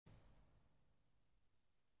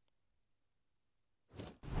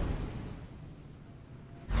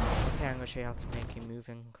I'm going to show you how to make a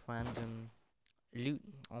moving random loot.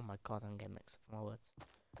 Oh my god, I'm getting mixed up my words.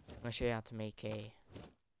 I'm going to show you how to make a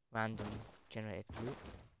random generated loot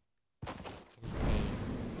in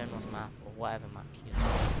a Fenris map or whatever map you use.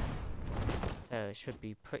 So it should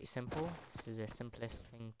be pretty simple. This is the simplest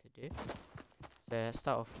thing to do. So let's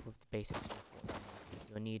start off with the basics of Fortnite.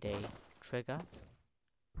 You'll need a trigger.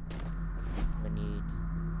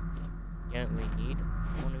 You don't really need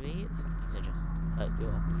one of these. These are just put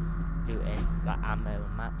your loot in, like ammo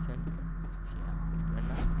and mats in, if you're doing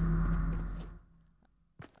that.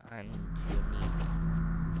 And you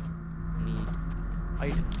need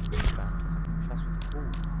items like that or something. That's what they're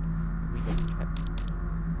called. We didn't check.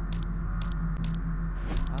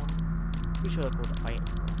 Pretty sure they're called item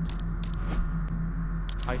grantors.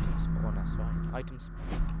 Item spawner, sorry. Item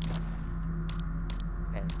spawner.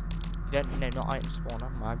 No, not item spawner,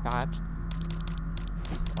 my bad.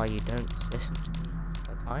 That's why you don't listen to me half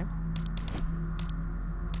the time.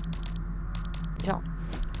 Yeah.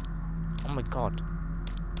 Oh my god.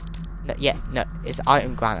 No, it's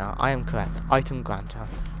item granter. I am correct. Item granter.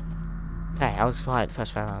 Okay, I was right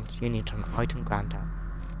first round. You need an item granter.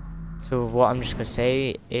 So what I'm just gonna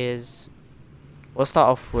say is, we'll start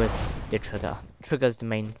off with the trigger. Trigger is the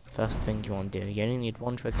main first thing you want to do. You only need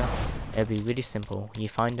one trigger. It'll be really simple. You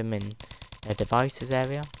find them in the devices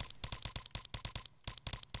area.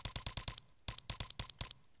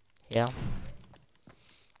 Here.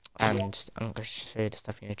 And I'm going to show you the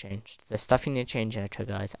stuff you need to change. The stuff you need to change in a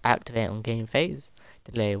trigger is activate on game phase,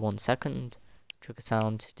 delay 1 second, trigger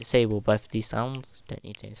sound, disable both of these sounds, don't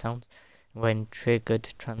need any sounds, when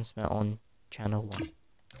triggered, transmit on channel 1.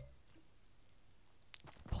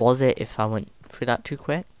 Pause it if I went through that too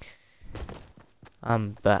quick.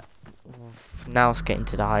 But now let's get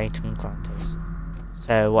into the item granters.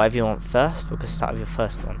 So whatever you want first, we're going to start with your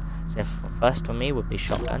first one. So first for me would be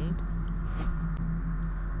shotgun.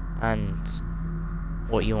 And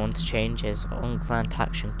what you want to change is on grant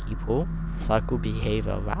action key pull, cycle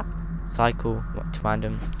behavior wrap, cycle to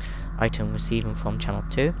random item receiving from channel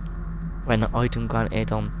 2, when item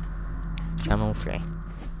granted on channel 3.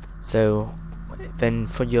 So then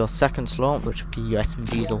for your second slot, which would be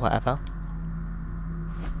USMGs or whatever,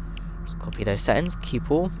 just copy those settings, key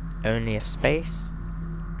pull, only if space,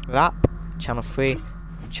 wrap, channel 3,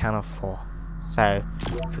 and channel 4. So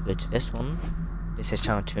if we go to this one, this is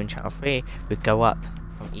channel 2 and channel 3, we go up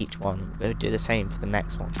from each one. We're going to do the same for the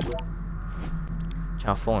next one.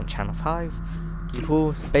 Channel 4 and channel 5. Keep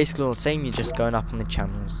all basically all the same, you're just going up on the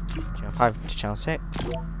channels. Channel 5 to channel 6.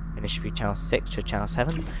 And it should be channel 6 to channel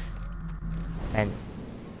 7. And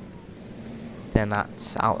then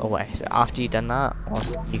that's out of the way. So after you've done that,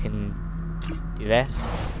 also you can do this.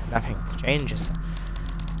 Nothing changes.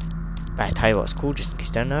 But I'll tell you what's cool, just in case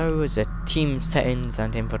you don't know, is the team settings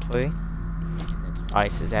and inventory.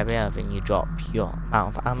 Devices area, then you drop your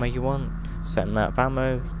amount of ammo you want, certain amount of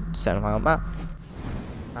ammo, certain amount of map.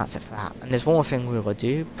 That's it for that. And there's one more thing we will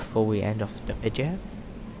do before we end off the video,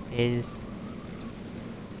 is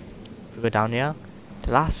if we go down here,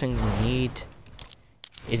 the last thing we need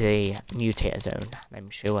is a mutator zone. Let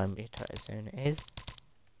me show you where a mutator zone is.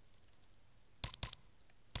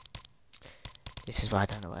 This is why I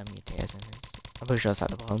don't know where a mutator zone is. I'm pretty sure it's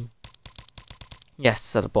at the bottom. Yes,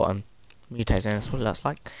 it's at the bottom. Mutator zone, that's what it looks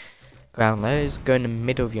like. Go down those, go in the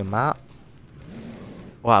middle of your map.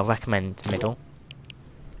 Well, I recommend middle.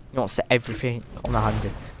 You want to set everything on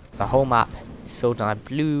 100. So the whole map is filled in a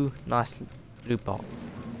blue, nice blue box.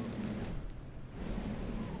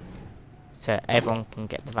 So everyone can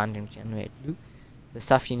get the random generated loot. The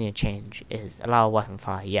stuff you need to change is allow weapon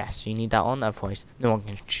fire. Yes, you need that on, otherwise no one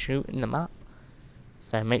can shoot in the map.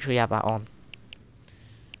 So make sure you have that on.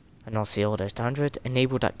 And I'll see all those to 100.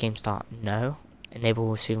 Enable that game start, no. Enable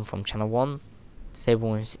receiving from channel 1.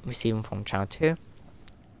 Disable receiving from channel 2.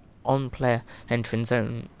 On player entering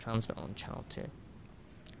zone, transmit on channel 2.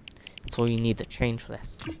 That's all you need to change for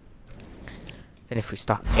this. Then if we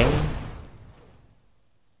start the game,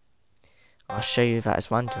 I'll show you that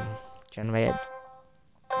it's random generated.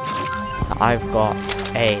 So I've got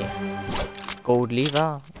a gold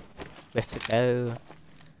lever, with to go,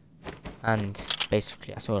 and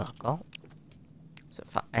basically that's all I've got. So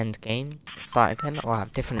for end game, start again, or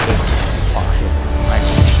have different games.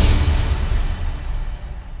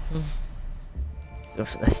 So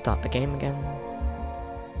let's start the game again.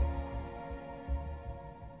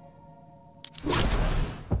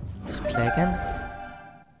 Just play again.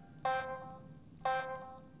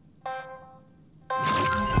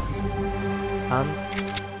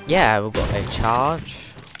 Yeah, we've got a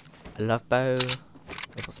charge, a love bow,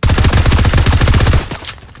 we've got some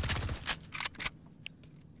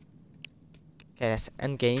Okay, that's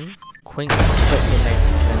end game. Quickly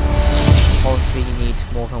mention. Obviously, you need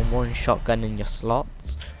more than one shotgun in your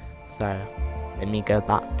slots. So, let me go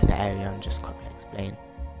back to the area and just quickly explain.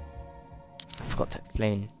 I forgot to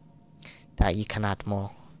explain that you can add more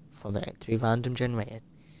for the 3 random generated.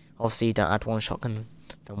 Obviously, you don't add one shotgun,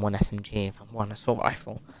 then one SMG, then one assault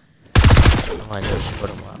rifle. Otherwise, it just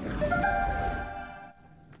wouldn't work.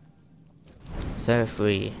 So, if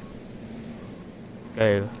we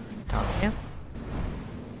go down here.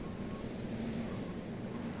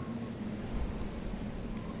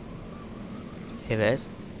 Here it is.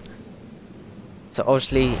 So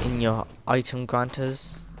obviously in your item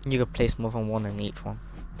granters, you can place more than one in each one.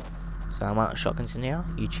 So amount of shotguns in here,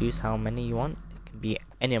 you choose how many you want. It can be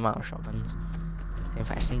any amount of shotguns. Same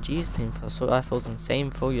for SMGs, same for assault rifles, and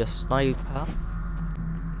same for your sniper.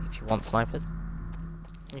 If you want snipers,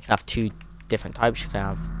 you can have 2 different types. You can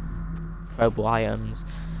have throwable items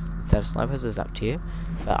instead of snipers, it's up to you.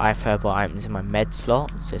 But I have throwable items in my med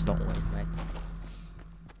slot, so it's not always med.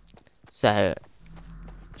 So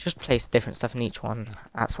just place different stuff in each one.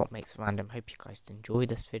 That's what makes it random. Hope you guys enjoyed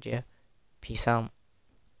this video. Peace out.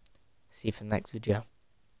 See you for the next video.